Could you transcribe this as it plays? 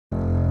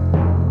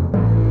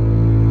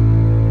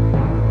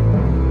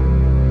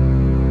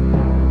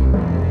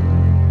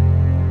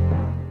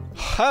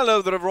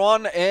Hello there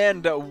everyone,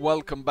 and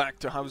welcome back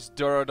to House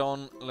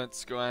Durrandon.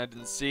 Let's go ahead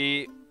and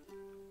see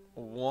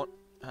what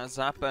has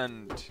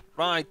happened.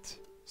 Right,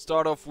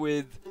 start off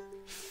with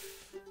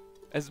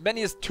as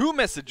many as 2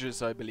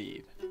 messages, I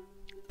believe.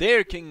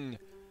 Dear King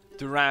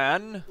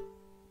Durrandon,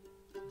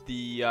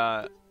 the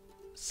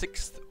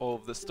 6th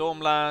of the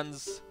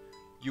Stormlands,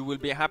 you will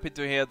be happy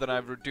to hear that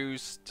I've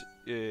reduced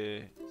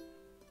Dane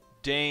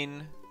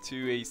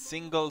to a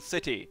single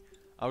city.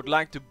 I would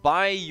like to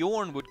buy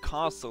Yornwood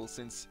Castle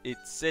since it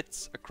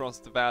sits across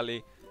the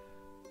valley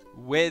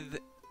with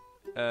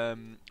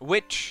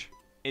which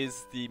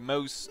is the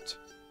most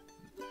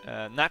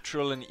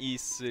natural and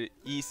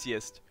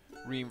easiest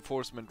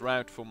reinforcement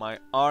route for my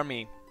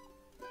army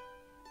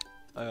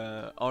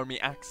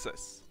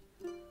access.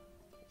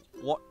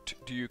 What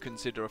do you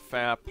consider a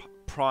fair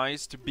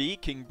price to be,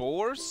 King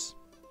Bors?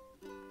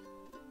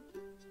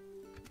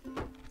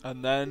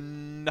 And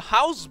then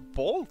House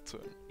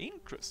Bolton,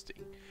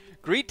 interesting.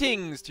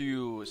 Greetings to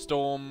you,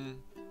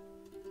 Storm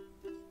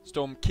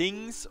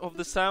Kings of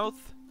the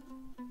South.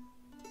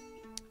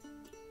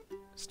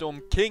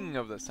 Storm King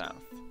of the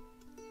South.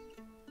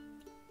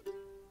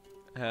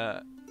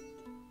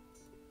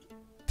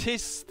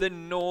 'Tis the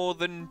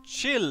northern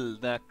chill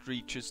that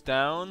reaches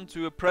down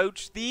to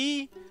approach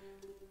thee.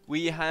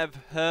 We have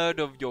heard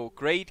of your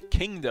great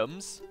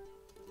kingdoms.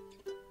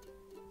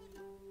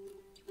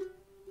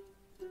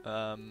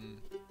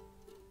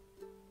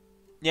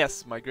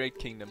 Yes, my great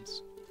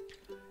kingdoms.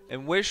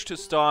 And wish to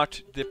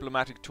start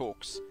diplomatic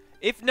talks.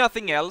 If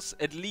nothing else,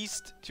 at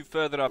least to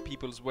further our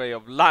people's way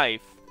of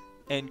life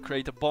and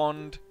create a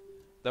bond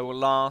that will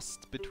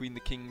last between the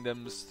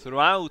kingdoms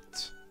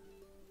throughout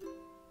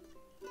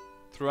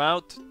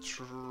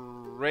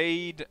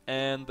trade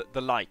and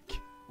the like.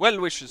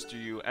 Well wishes to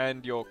you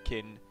and your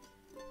kin,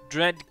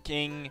 Dread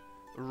King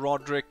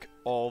Roderick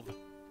of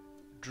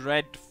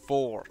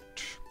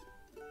Dreadfort.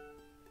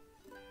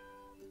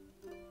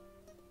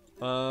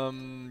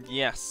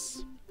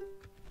 Yes.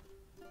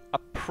 A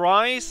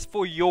price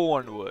for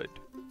Yornwood.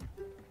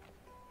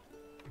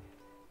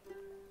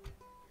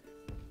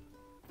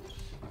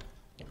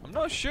 I'm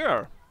not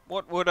sure.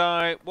 What would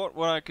I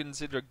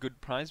consider a good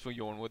price for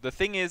Yornwood? The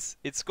thing is,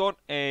 it's got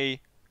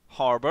a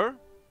harbor.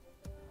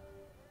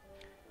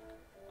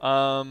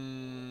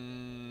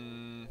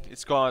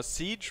 It's got a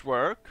siege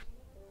work.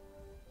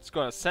 It's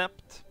got a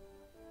sept.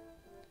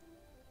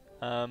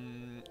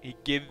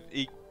 It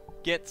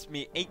gets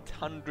me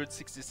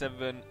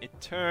 867 a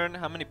turn.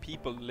 How many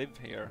people live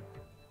here?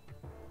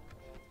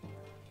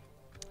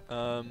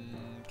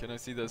 Can I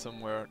see that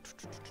somewhere?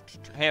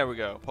 Here we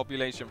go.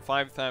 Population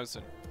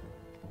 5,000.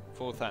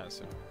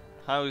 4,000.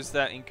 How is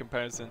that in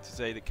comparison to,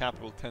 say, the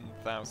capital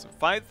 10,000?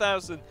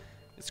 5,000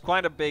 is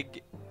quite a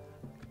big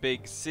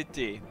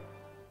city.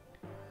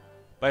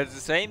 But at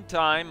the same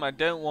time, I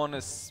don't want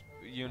to,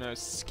 you know,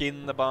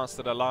 skin the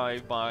bastard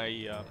alive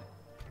by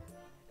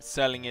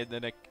selling it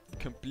at a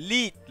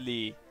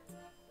completely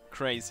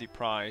crazy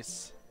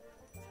price.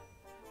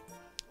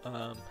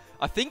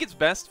 I think it's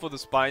best for the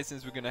spy,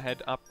 since we're gonna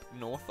head up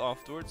north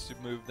afterwards, to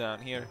move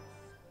down here.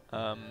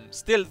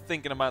 Still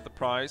thinking about the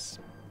price,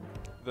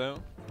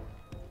 though.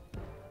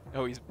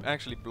 Oh, he's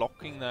actually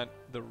blocking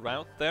the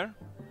route there.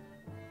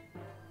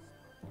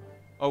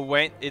 Oh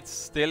wait, it's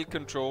still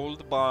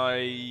controlled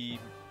by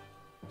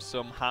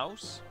some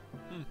house.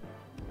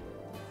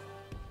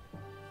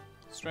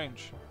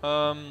 Strange.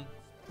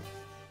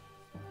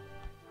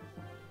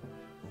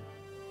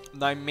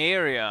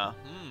 Nymeria,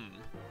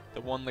 the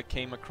one that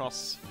came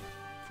across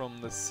from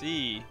the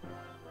sea.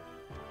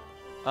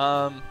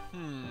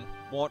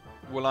 What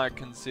will I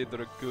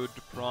consider a good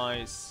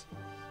price?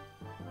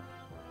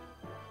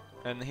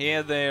 And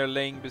here they are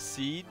laying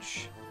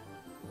besiege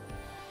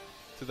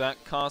to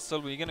that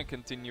castle. We're gonna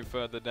continue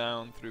further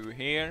down through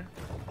here.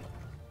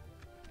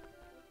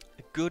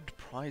 A good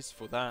price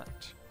for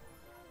that.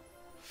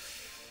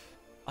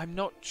 I'm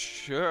not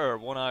sure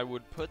what I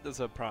would put as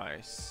a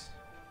price.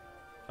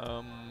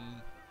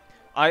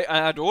 I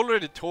had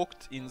already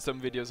talked in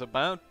some videos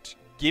about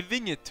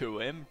giving it to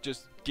him,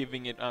 just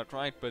giving it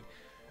outright, but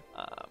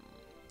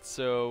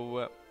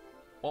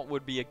what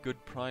would be a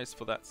good price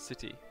for that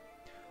city?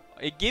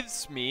 It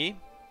gives me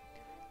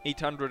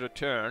 800 a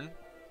turn,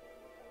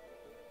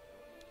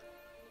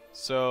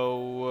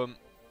 so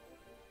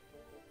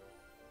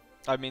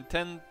I mean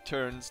 10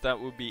 turns, that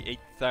would be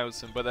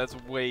 8,000, but that's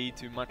way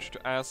too much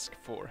to ask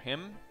for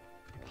him.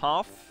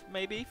 Half,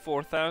 maybe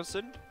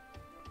 4,000,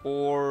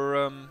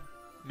 or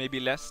maybe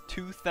less,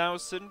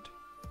 2,000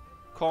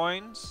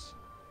 coins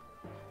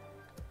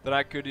that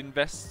I could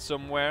invest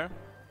somewhere.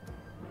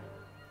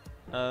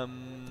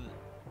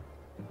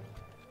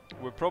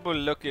 We're probably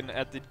looking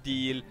at the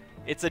deal.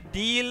 It's a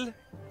deal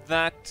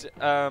that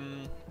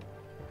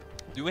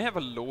do we have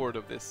a lord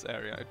of this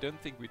area? I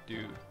don't think we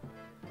do.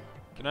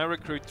 Can I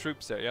recruit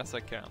troops there? Yes,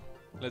 I can.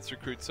 Let's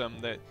recruit some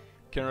that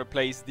can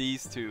replace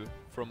these two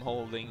from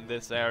holding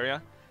this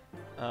area.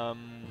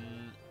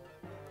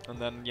 And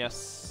then,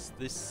 yes,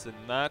 this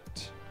and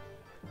that.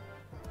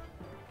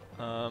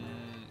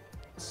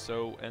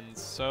 So and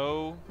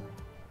so.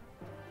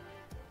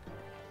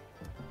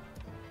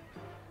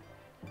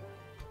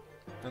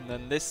 And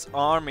then this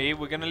army,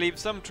 we're gonna leave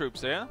some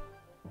troops here.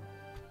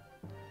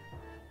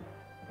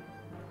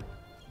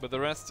 But the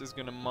rest is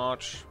gonna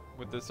march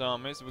with this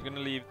army. So we're gonna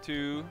leave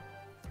 2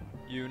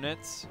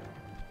 units.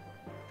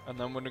 And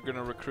then we're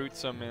gonna recruit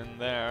some in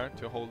there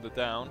to hold it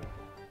down.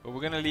 But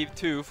we're gonna leave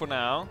 2 for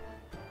now.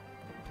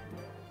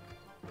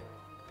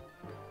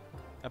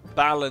 A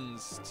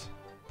balanced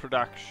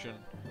production.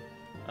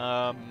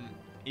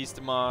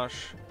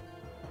 Eastermarsch,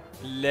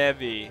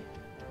 Levy.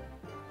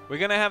 We're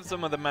gonna have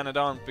some of the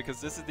men-at-arms because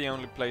this is the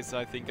only place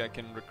I think I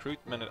can recruit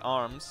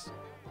men-at-arms.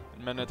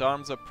 And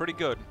men-at-arms are pretty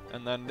good.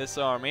 And then this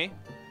army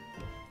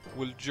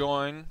will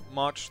join,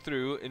 march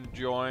through and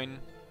join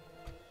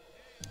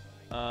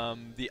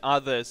the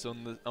others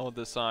on the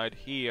other side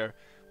here,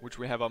 which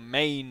we have a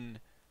main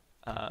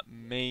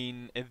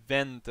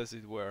event, as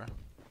it were.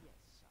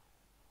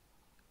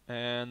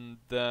 And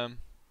there's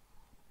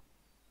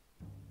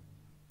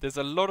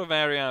a lot of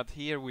area out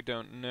here we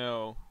don't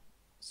know,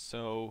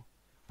 so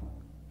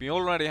we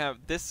already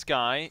have this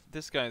guy.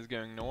 This guy is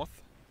going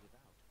north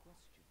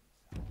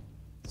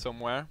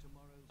somewhere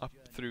up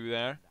through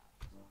there.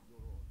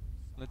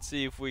 Let's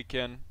see if we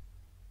can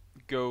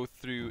go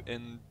through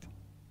and,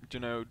 you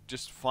know,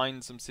 just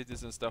find some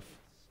cities and stuff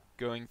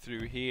going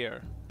through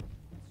here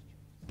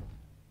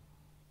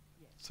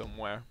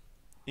somewhere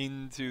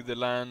into the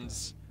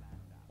lands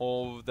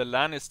of the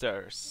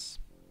Lannisters.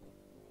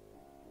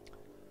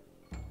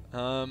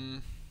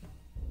 And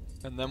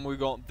then we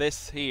got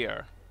this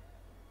here.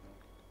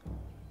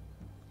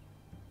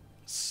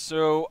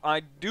 So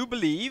I do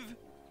believe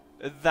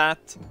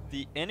that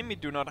the enemy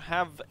do not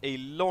have a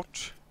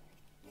lot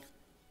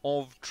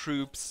of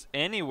troops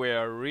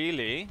anywhere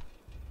really.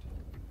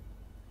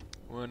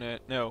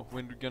 No,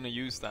 we're gonna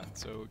use that.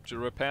 So to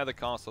repair the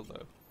castle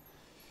though.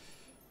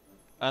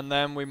 And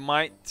then we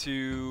might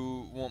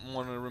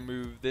want to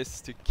remove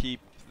this to keep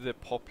the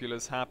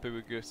populace happy,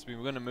 because we're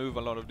going to move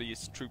a lot of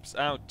these troops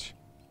out.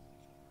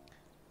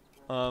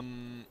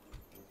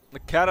 The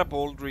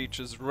catapult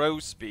reaches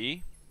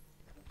Roseby,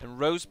 and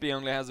Roseby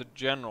only has a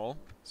general,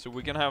 so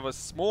we can have a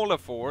smaller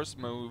force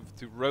move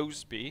to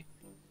Roseby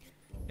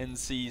and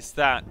seize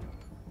that,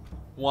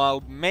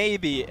 while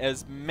maybe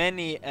as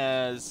many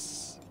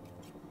as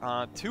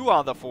 2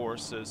 other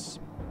forces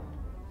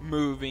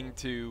moving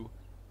to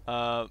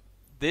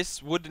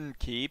this wooden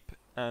keep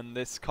and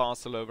this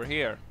castle over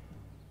here,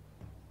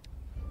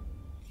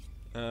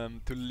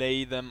 to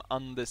lay them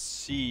under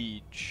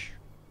siege.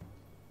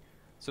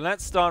 So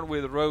let's start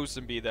with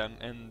Roseby then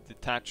and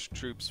detach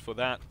troops for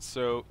that.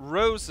 So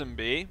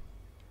Roseby,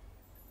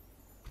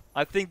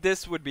 I think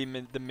this would be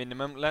the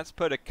minimum. Let's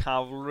put a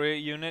cavalry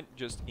unit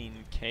just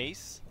in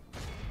case.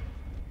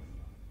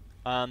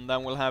 And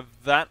then we'll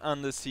have that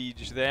under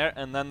siege there,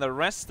 and then the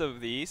rest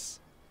of these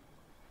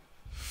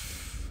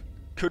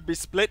could be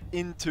split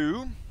in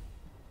 2.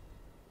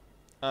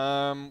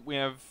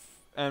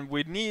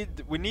 We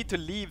need to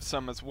leave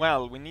some as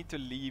well. We need to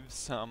leave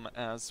some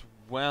as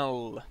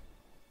well.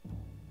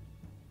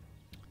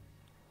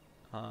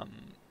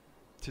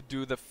 To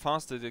do the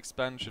fastest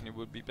expansion, it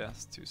would be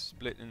best to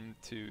split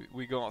into.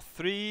 We got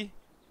 3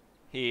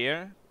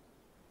 here,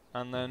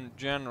 and then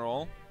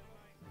general,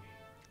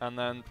 and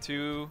then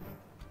 2.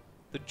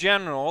 The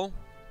general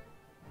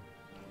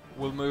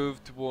will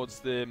move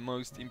towards the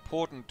most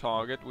important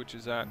target, which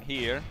is out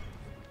here.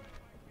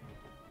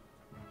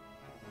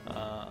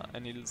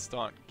 And he'll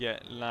start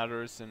get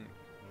ladders and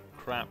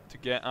crap to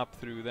get up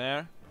through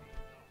there.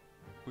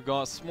 We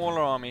got a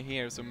smaller army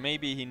here, so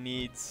maybe he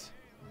needs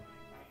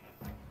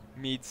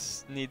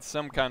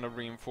some kind of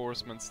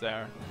reinforcements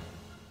there.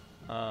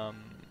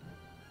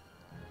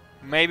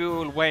 Maybe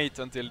we'll wait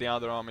until the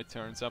other army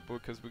turns up,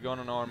 because we got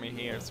an army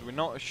here, so we're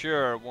not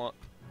sure what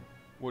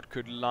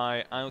could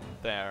lie out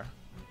there.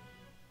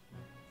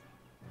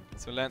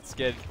 So let's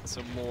get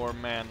some more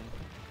men.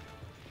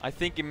 I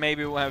think it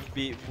maybe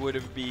would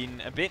have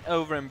been a bit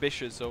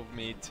overambitious of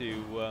me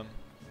to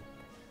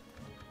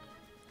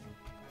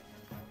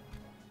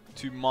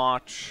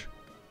march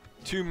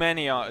too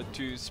many,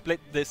 to split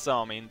this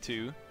army in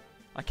 2.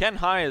 I can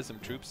hire some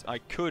troops. I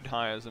could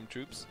hire some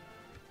troops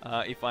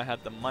if I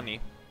had the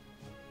money.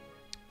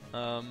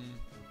 But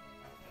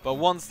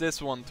once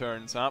this one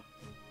turns up,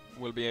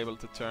 we'll be able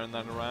to turn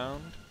that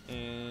around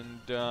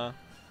and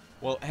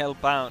well,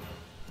 help out.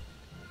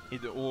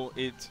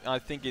 I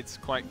think it's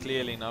quite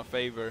clearly in our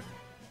favor,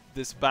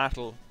 this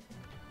battle.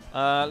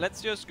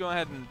 Let's just go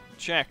ahead and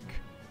check.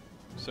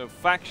 So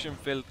faction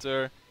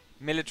filter,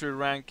 military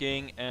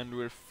ranking, and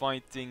we're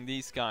fighting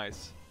these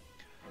guys.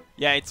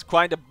 Yeah, it's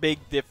quite a big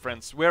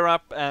difference. We're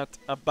up at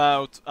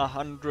about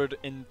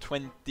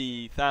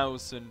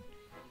 120,000.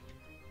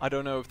 I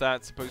don't know if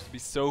that's supposed to be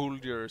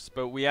soldiers,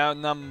 but we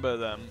outnumber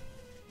them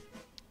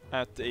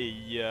at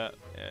a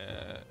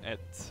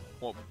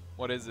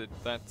what is it?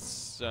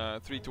 That's 3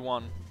 to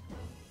 1,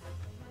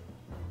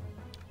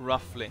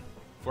 roughly.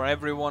 For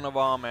every 1 of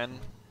our men,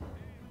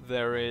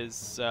 there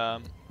is no.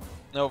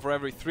 For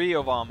every 3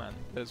 of our men,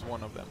 there's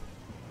 1 of them.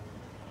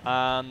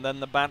 And then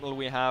the battle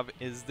we have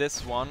is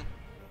this one.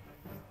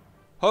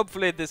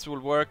 Hopefully this will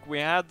work. We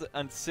had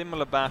a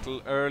similar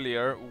battle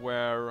earlier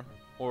where,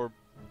 or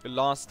the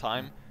last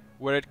time,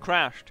 where it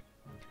crashed.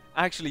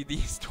 Actually,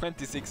 these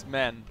 26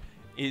 men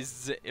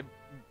is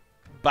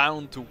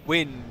bound to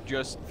win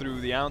just through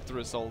the auto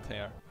result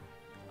here.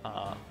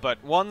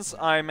 But once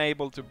I'm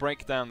able to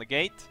break down the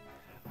gate,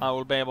 I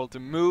will be able to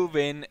move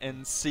in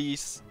and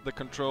seize the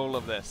control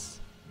of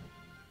this.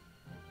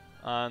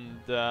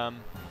 And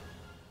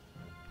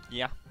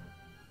yeah.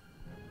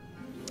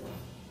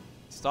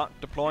 Start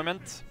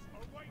deployment.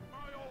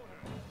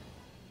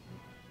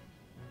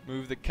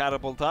 Move the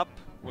catapult up.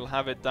 We'll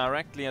have it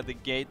directly at the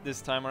gate this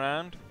time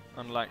around,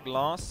 unlike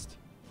last.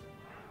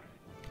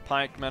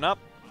 Pikemen up,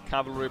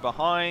 cavalry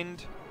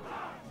behind.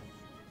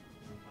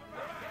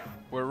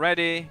 We're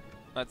ready.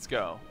 Let's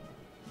go.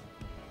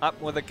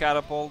 Up with the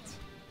catapult.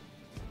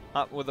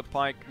 Up with the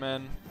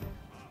pikemen.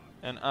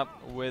 And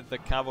up with the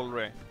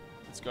cavalry.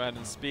 Let's go ahead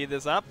and speed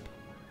this up.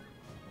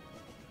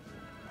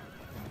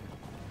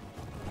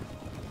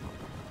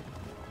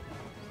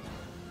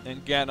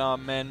 And get our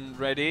men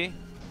ready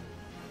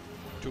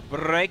to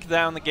break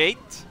down the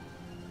gate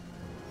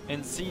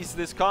and seize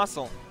this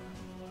castle.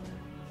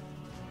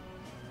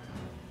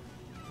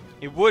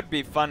 It would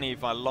be funny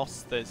if I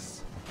lost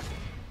this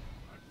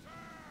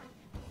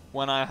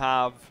when I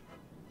have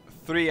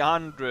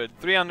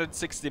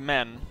 360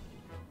 men.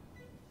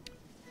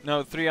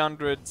 No,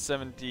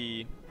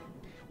 370,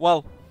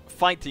 well,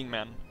 fighting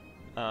men.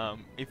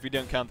 If we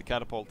don't count the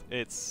catapult,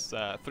 it's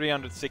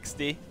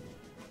 360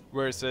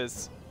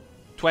 versus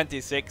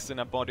 26 in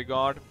a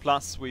bodyguard,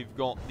 plus we've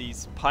got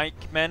these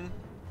pikemen,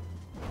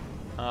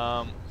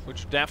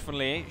 which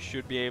definitely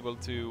should be able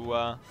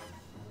to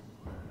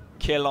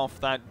kill off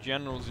that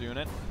general's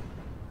unit.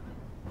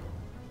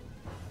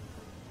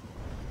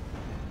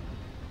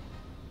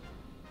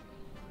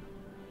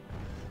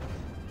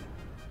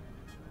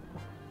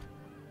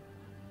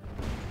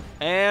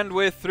 And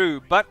we're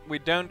through, but we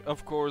don't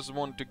of course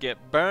want to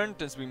get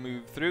burnt as we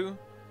move through,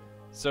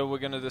 so we're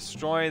gonna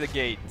destroy the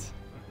gate.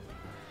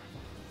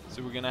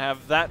 So we're gonna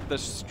have that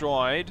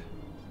destroyed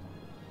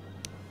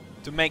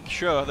to make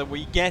sure that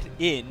we get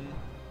in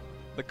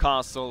the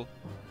castle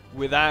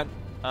without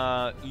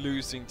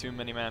losing too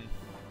many men.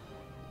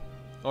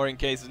 Or in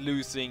case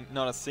losing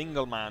not a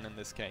single man in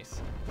this case.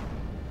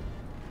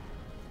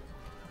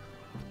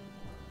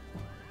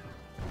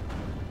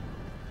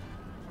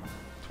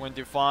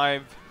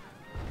 $25.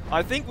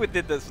 I think we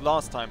did this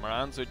last time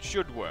around, so it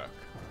should work.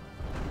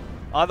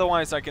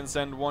 Otherwise I can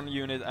send one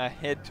unit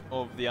ahead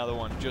of the other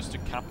one just to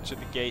capture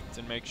the gate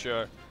and make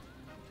sure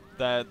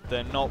that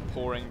they're not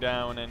pouring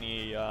down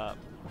any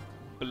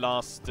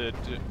blasted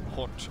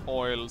hot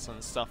oils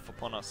and stuff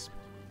upon us.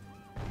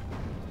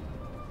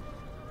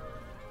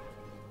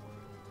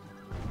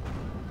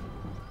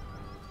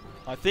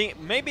 I think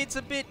maybe it's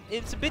a bit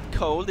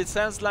cold. It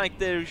sounds like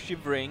they're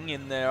shivering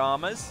in their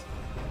armors.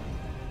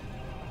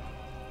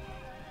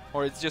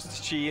 Or it's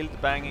just shield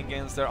banging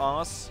against their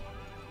ass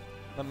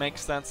that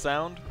makes that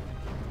sound.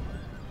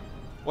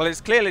 Well, it's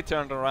clearly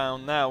turned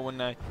around now.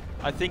 When I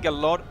think a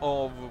lot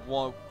of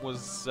what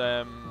was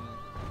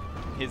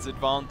his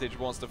advantage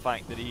was the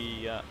fact that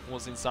he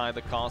was inside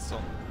the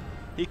castle.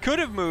 He could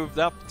have moved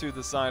up to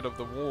the side of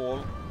the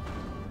wall,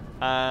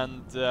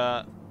 and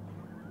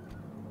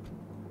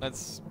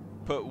let's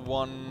put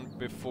one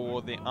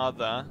before the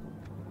other,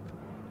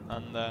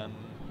 and then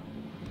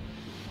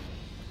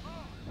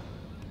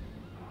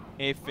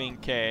if in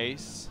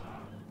case.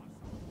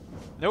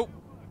 Nope.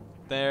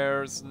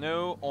 There's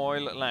no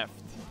oil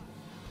left.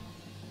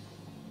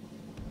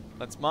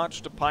 Let's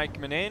march the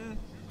pikemen in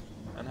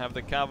and have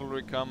the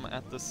cavalry come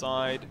at the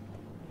side.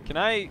 Can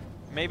I...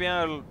 maybe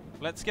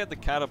let's get the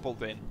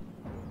catapult in.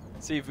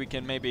 See if we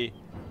can maybe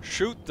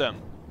shoot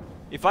them.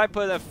 If I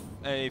put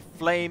a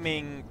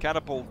flaming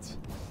catapult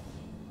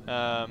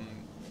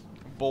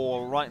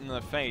ball right in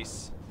their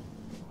face,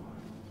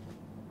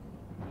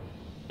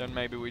 then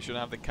maybe we should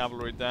have the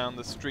cavalry down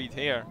the street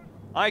here.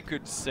 I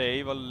could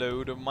save a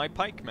load of my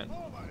pikemen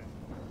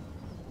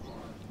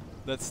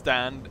that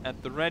stand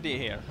at the ready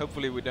here.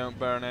 Hopefully we don't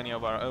burn any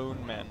of our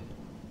own men.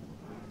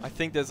 I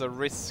think there's a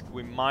risk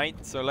we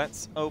might, so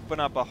let's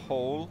open up a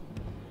hole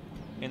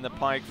in the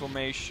pike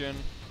formation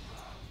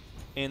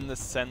in the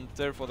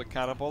center for the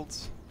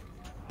catapults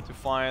to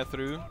fire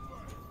through.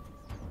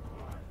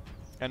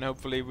 And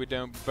hopefully we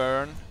don't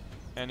burn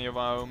any of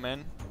our own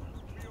men.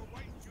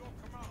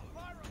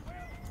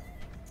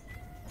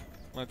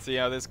 Let's see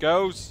how this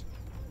goes.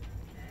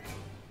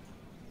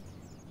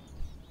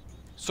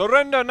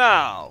 Surrender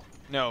now!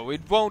 No,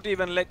 it won't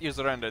even let you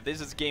surrender. This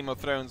is Game of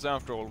Thrones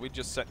after all. We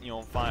just set you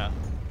on fire.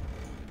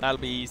 That'll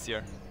be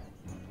easier.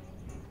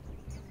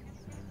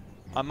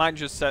 I might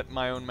just set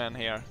my own men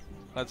here.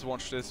 Let's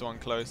watch this one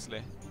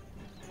closely.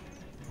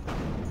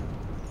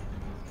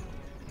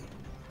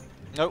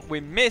 Nope, we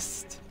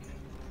missed.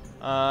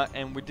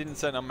 And we didn't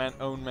set our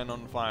own men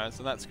on fire,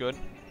 so that's good.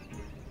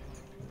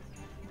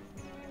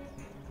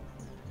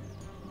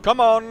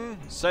 Come on,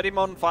 set him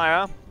on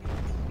fire.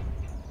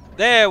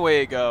 There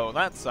we go,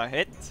 that's a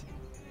hit.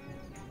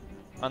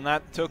 And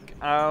that took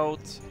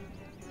out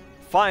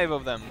 5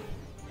 of them.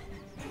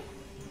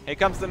 Here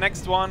comes the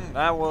next one.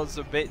 That was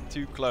a bit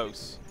too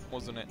close,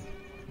 wasn't it?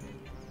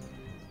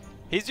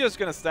 He's just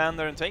gonna stand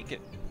there and take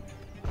it.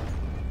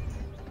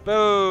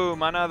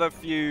 Boom! Another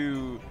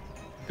few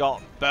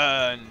got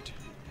burned.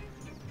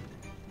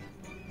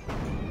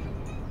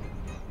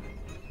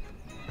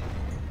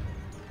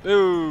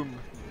 Boom!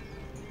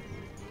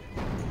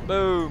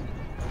 Boom!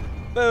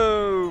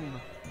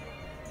 Boom!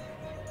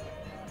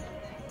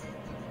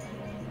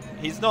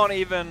 He's not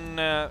even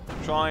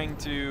trying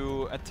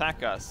to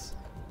attack us.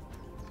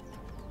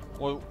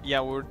 Well,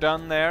 yeah, we're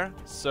done there,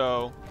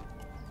 so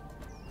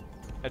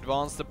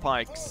advance the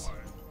pikes.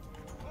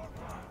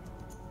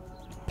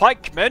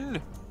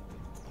 Pikemen,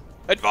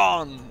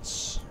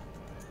 advance!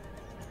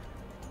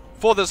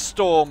 For the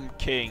Storm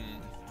King.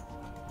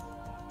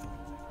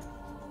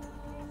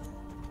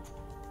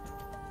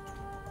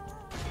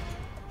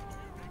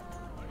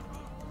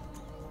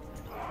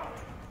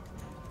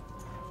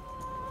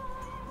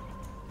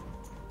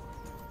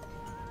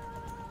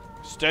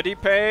 Steady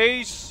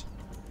pace.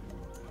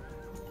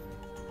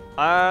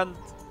 And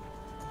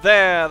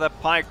there the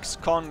pikes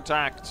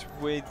contact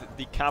with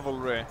the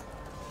cavalry.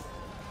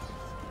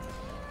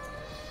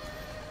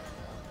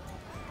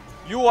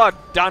 You are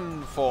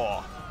done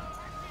for.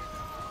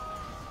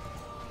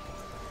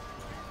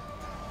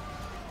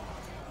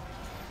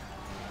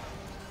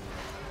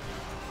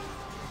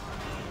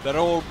 They're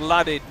all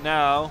bloodied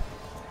now.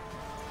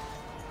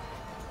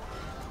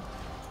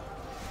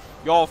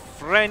 Your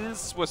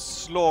friends were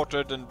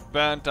slaughtered and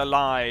burnt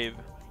alive.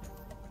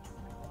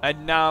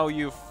 And now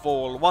you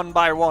fall one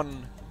by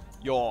one.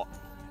 Your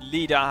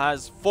leader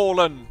has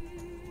fallen.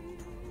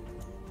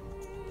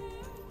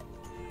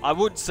 I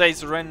would say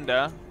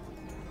surrender,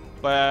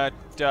 but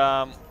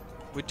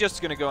we're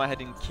just gonna go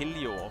ahead and kill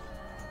you all.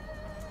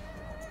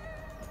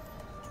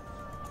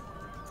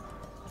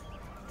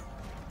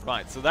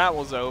 Right, so that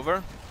was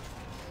over.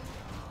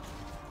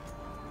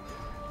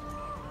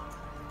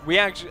 We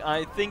actually,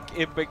 I think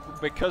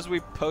because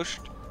we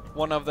pushed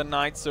one of the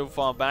knights so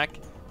far back,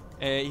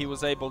 he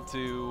was able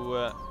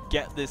to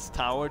get this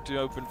tower to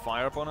open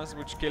fire upon us,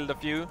 which killed a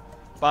few.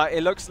 But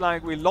it looks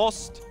like we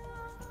lost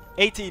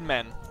 18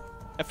 men.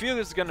 A few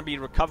is going to be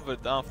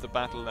recovered after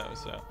battle though,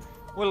 so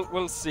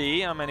we'll see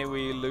how many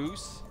we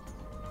lose.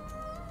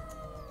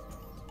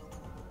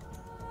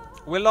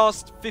 We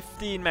lost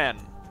 15 men,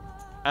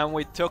 and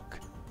we took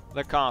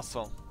the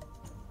castle.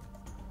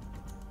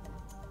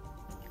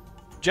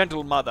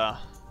 Gentle Mother,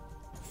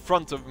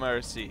 front of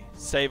mercy,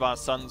 save our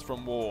sons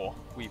from war,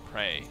 we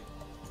pray.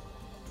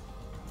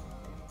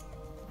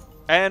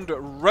 And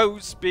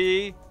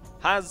Roseby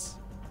has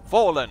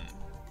fallen.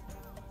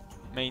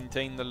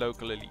 Maintain the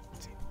local elite.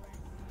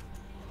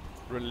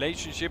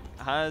 Relationship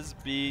has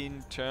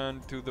been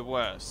turned to the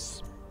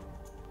worse.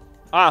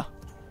 Ah!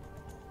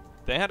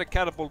 They had a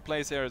catapult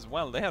place here as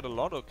well. They had a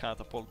lot of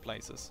catapult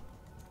places.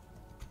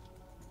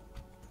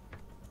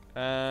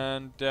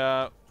 And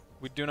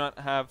we do not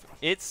have...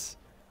 It's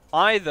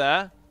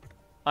either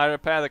I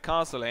repair the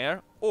castle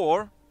here,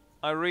 or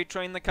I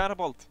retrain the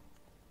catapult.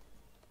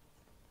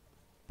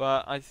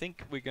 But I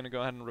think we're gonna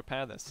go ahead and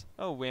repair this.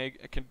 Oh, we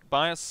can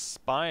buy a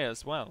spy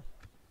as well.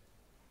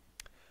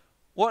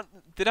 What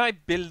did I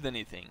build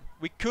anything?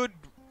 We could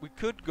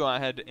go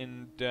ahead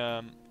and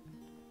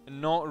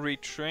not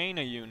retrain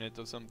a unit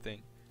or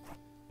something,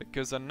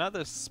 because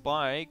another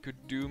spy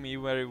could do me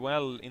very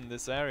well in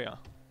this area.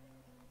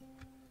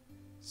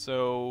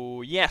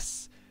 So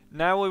yes,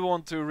 now we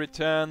want to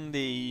return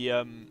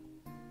the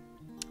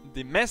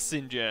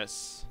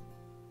messengers.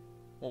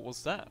 What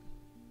was that?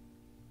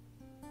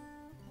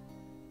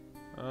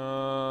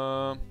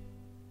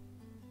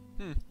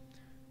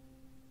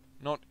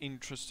 Not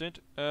interested.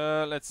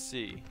 Let's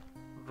see.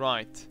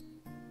 Right.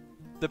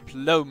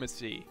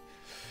 Diplomacy.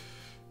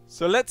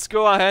 So let's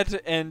go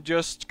ahead and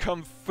just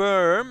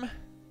confirm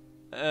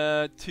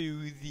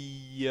to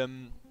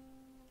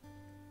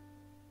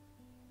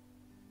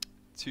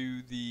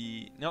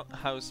the not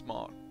House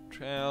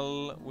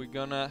Martell. We're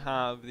gonna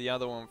have the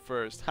other one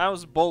first.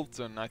 House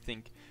Bolton, I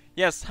think.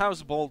 Yes,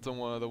 House Bolton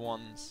were the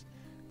ones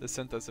that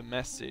sent us a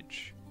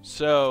message.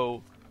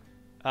 So,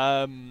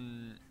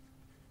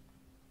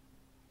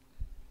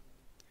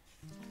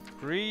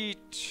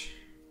 greetings,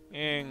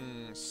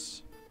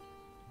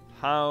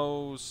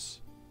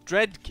 House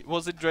Dread.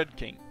 Was it Dread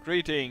King?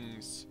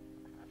 Greetings,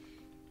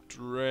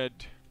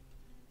 Dread.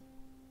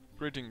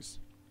 Greetings,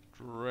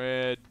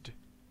 Dread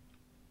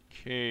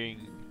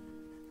King.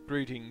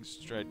 Greetings,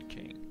 Dread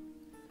King.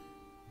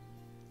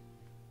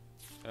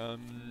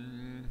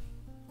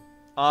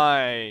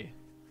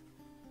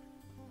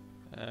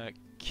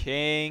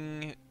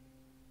 King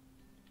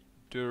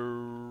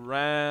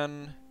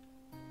Durrandon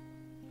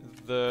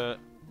the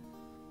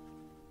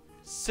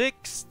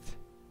 6th.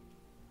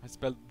 I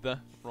spelled the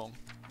wrong.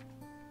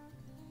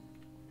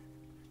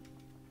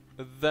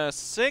 The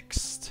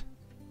 6th.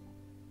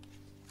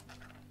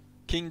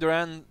 King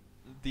Durrandon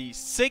the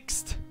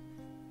 6th.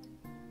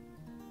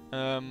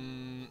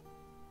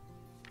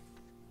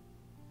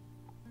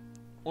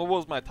 What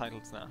was my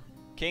titles now?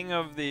 King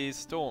of the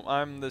Storm.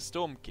 I'm the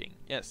Storm King.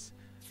 Yes.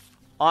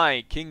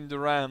 I, King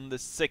Durrandon the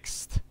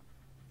Sixth.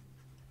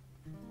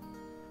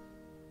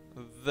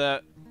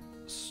 The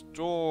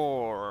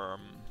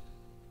Storm.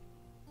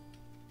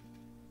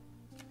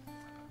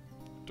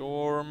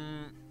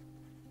 Storm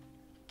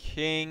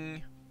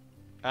King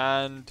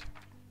and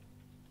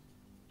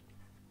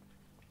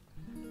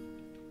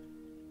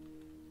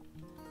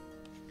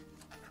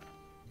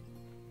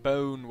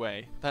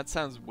Boneway. That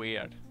sounds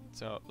weird,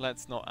 so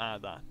let's not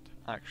add that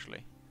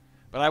actually.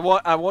 But I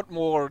want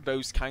more of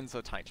those kinds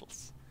of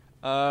titles.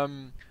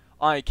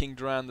 I, King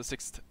Durrandon the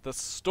Sixth, the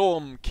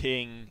Storm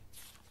King.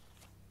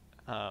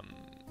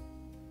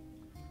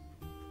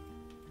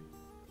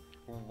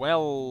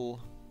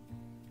 Welcome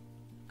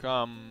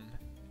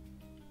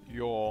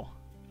your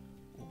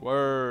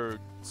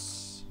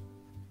words.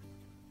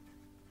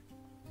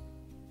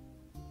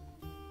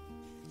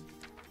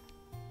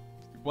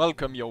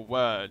 Welcome your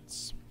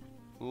words.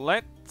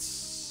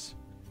 Let's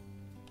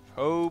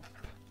hope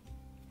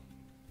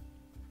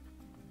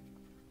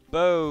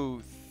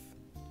both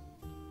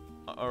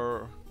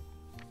our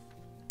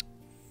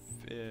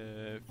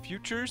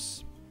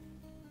futures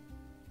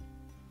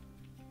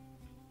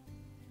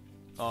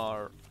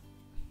are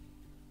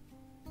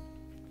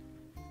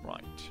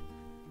right.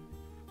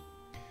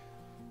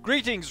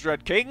 Greetings,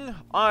 Dread King.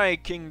 I,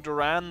 King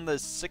Durrandon the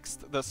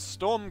Sixth, the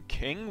Storm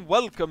King,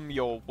 welcome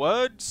your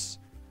words.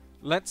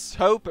 Let's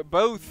hope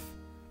both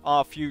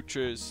our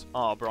futures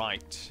are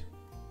bright.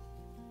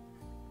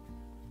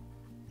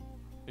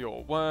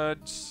 Your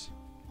words.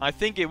 I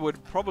think it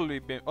would probably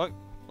be... Oh,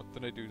 what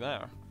did I do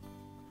there?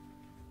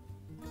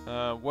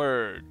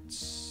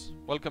 Words.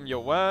 Welcome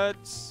your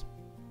words.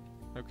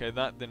 Okay,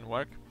 that didn't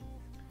work.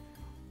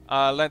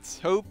 Let's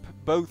hope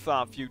both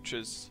our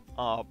futures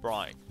are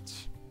bright.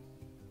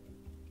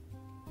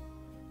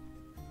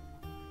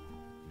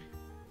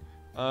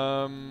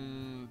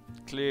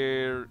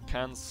 Clear,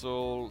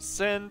 cancel,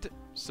 send.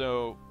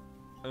 So,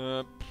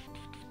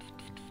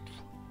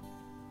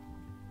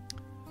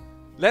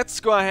 let's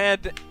go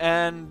ahead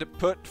and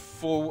put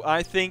for...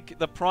 I think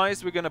the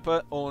price we're gonna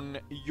put on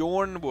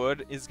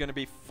Yornwood is gonna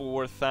be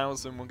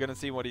 4,000. We're gonna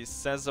see what he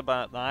says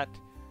about that.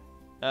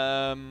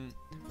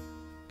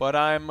 But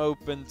I'm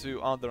open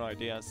to other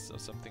ideas or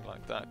something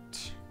like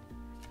that.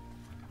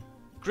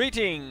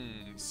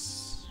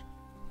 Greetings,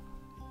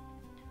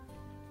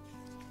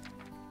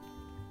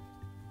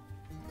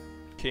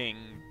 King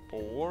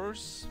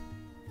Boars.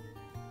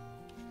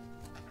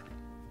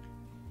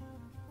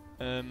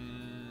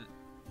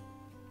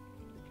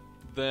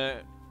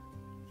 The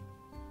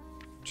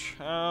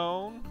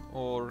town,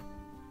 or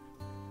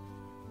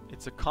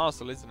it's a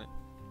castle, isn't it?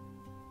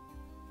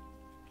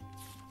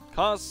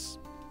 Castle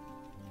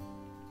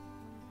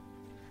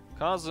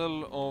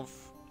of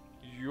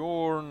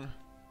Yornwood.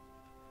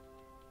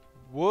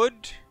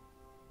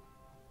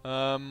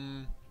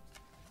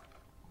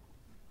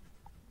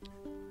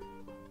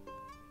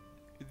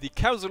 The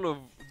castle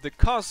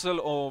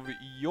of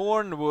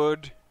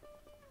Yornwood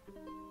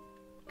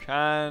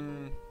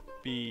can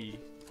be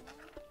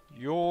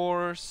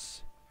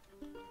yours.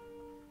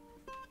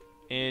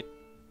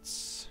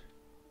 It's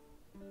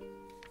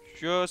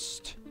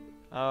just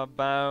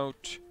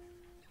about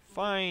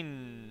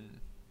fine.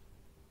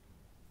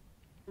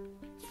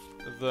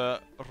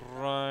 The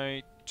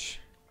right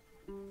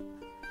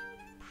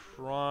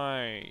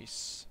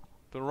price.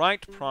 The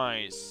right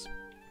price.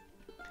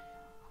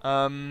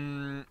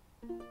 The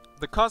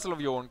castle of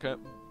Yorn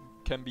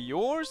can be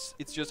yours.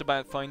 It's just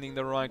about finding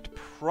the right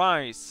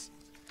price.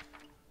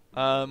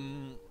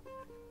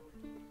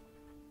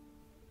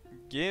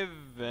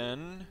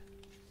 Given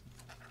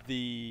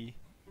the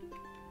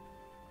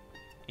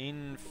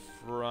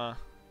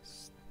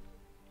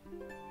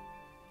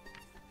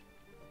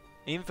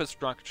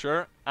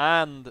infrastructure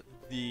and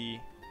the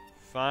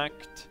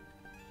fact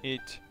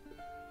it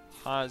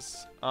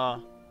has a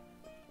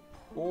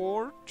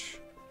port.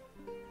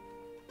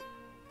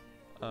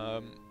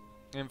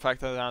 In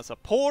fact, it has a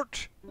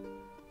port.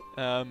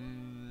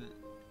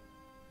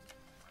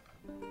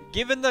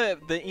 Given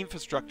the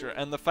infrastructure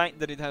and the fact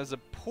that it has a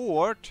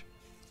port,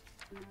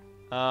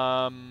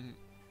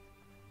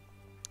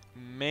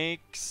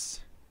 makes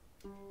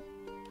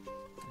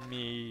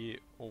me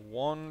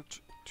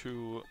want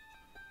to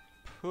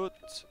put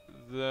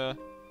the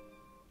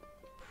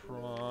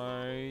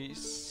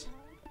price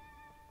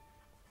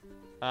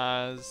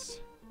as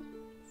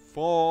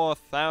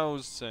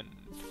 4,000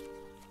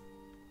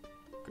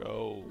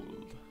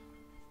 gold.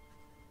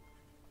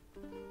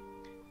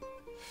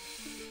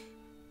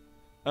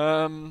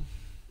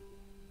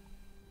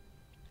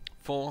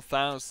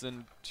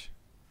 4,000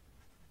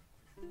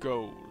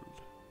 gold.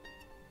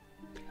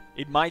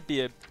 It might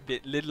be a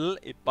bit little,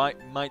 it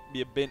might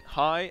be a bit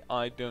high,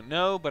 I don't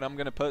know, but I'm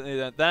gonna put it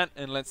at that,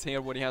 and let's hear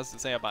what he has to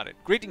say about it.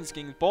 Greetings,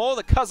 King Paul,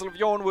 the castle of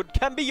Yornwood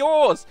can be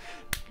yours!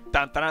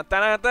 Dun, dun, dun,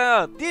 dun,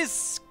 dun.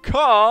 This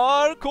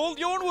car called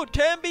Yornwood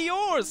can be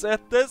yours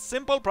at the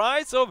simple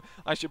price of,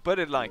 I should put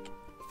it like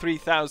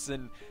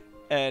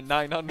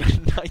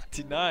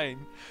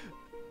 3,999.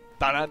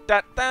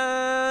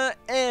 Da-da-da-da,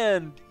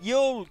 and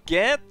you'll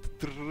get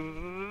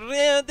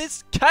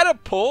this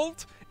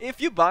catapult if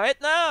you buy it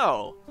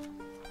now.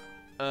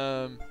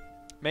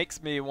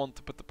 Makes me want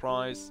to put the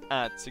price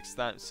at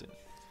 6,000.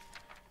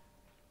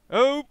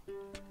 Hope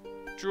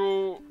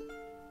to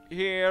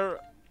hear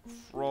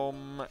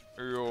from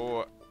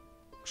you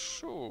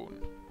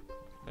soon.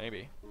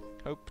 Maybe.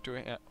 Hope to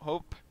hear.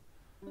 Hope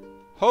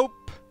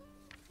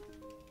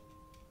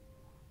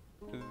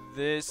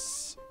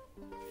this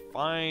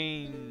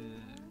finds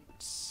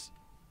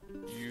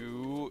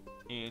you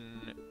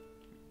in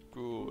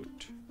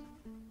good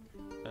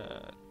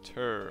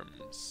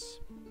terms.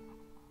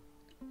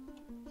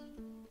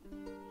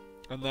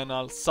 And then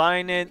I'll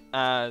sign it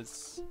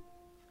as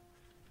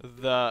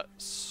the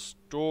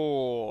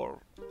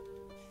Storm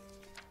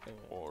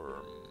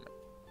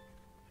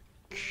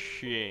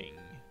King.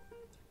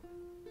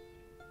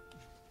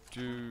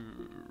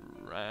 Durrandon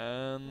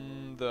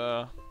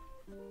the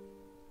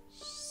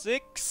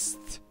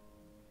 6th.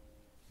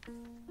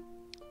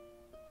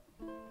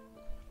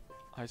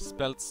 I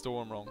spelled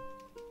storm wrong.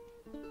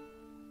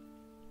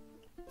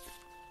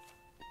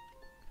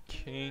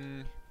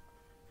 King.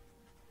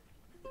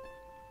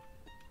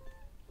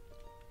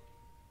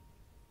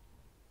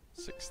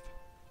 Sixth.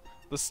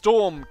 The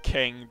Storm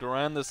King,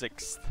 Durrandon the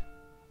 6th.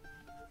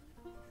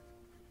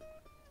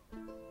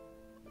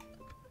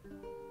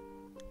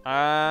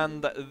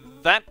 And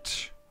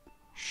that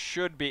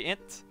should be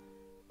it.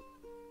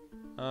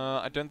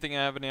 I don't think I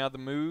have any other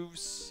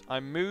moves.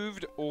 I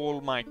moved all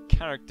my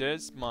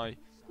characters, my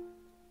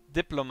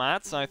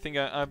diplomats. I think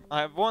I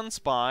have one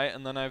spy,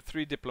 and then I have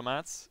 3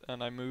 diplomats,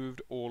 and I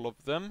moved all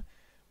of them.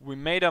 We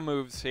made our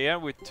moves here.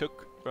 We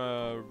took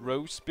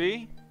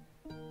Roseby.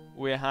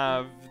 We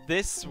have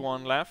this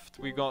one left.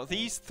 We got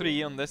these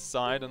 3 on this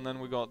side, and then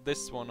we got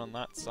this one on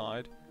that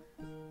side.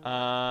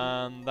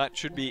 And that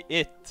should be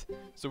it.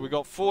 So we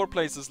got 4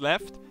 places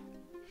left.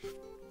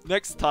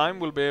 Next time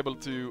we'll be able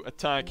to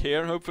attack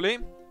here, hopefully.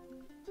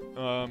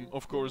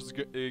 Of course,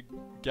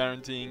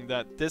 guaranteeing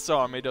that this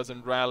army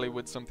doesn't rally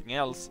with something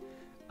else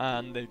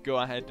and they go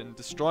ahead and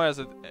destroy us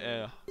at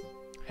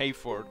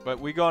Hayford. But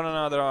we got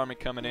another army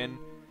coming in,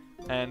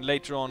 and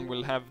later on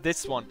we'll have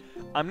this one.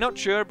 I'm not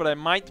sure, but I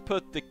might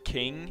put the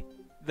king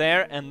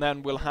there, and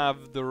then we'll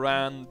have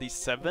Durrandon the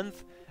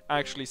 7th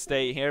actually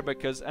stay here,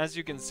 because as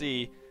you can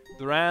see,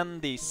 Durrandon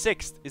the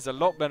 6th is a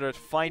lot better at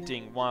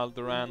fighting, while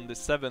Durrandon the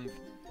 7th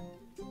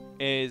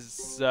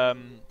is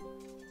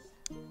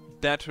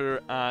better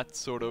at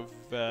sort of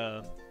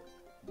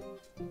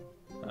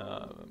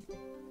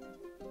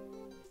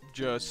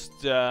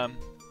just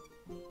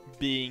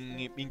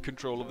being in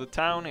control of the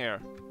town here.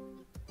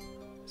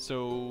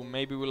 So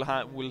maybe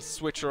we'll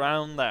switch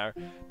around there,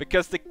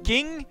 because the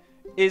king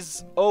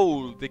is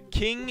old. The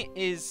king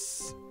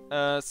is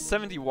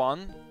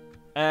 71,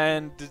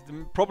 and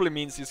probably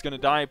means he's gonna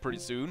die pretty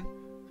soon.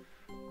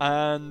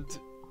 And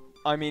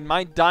I mean,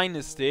 my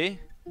dynasty,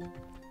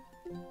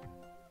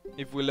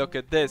 if we look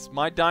at this,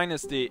 my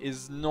dynasty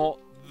is not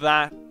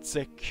that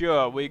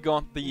secure. We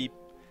got the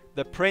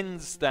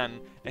prince then,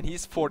 and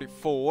he's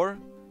 44,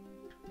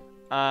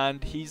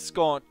 and he's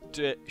got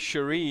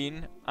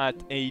Shireen at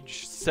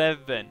age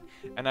 7,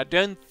 and I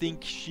don't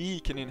think she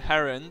can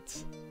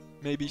inherit.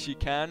 Maybe she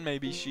can,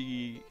 maybe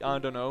she, I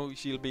don't know,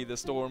 she'll be the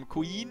Storm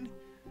Queen.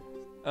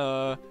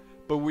 But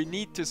we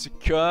need to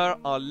secure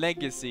our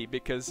legacy,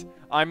 because,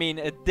 I mean,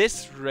 at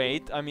this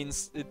rate, I mean,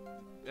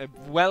 a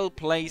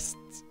well-placed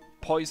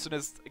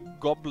poisonous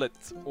goblet,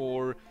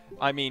 or,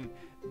 I mean,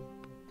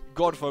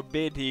 God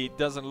forbid he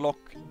doesn't lock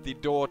the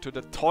door to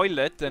the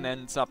toilet and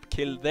ends up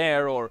killed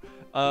there, or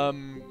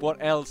what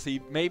else?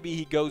 Maybe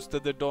he goes to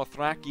the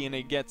Dothraki and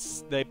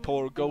they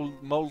pour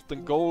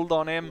molten gold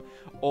on him,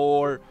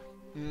 or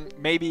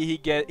maybe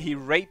he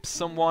rapes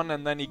someone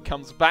and then he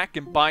comes back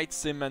and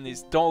bites him and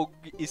his dog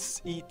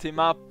eat him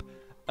up.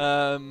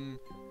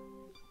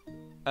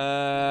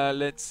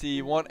 Let's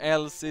see, what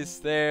else is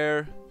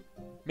there?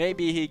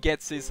 Maybe he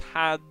gets his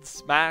head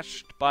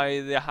smashed by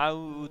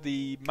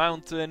the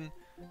mountain.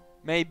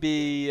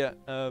 Maybe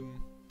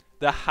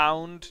the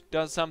Hound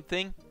does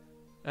something.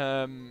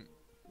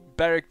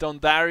 Beric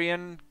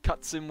Dondarrion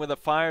cuts him with a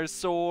fire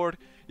sword.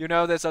 You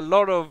know, there's a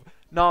lot of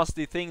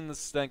nasty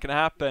things that can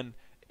happen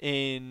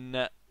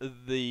in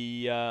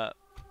the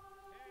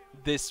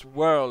this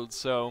world.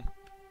 So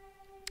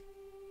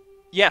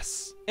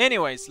yes.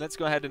 Anyways, let's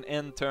go ahead and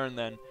end turn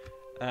then.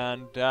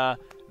 And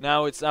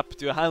now it's up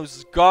to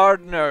House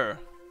Gardner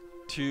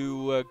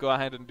to go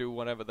ahead and do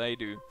whatever they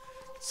do.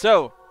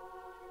 So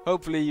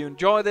hopefully you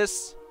enjoy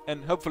this,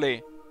 and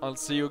hopefully I'll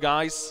see you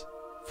guys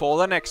for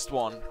the next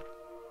one.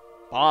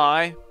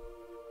 Bye.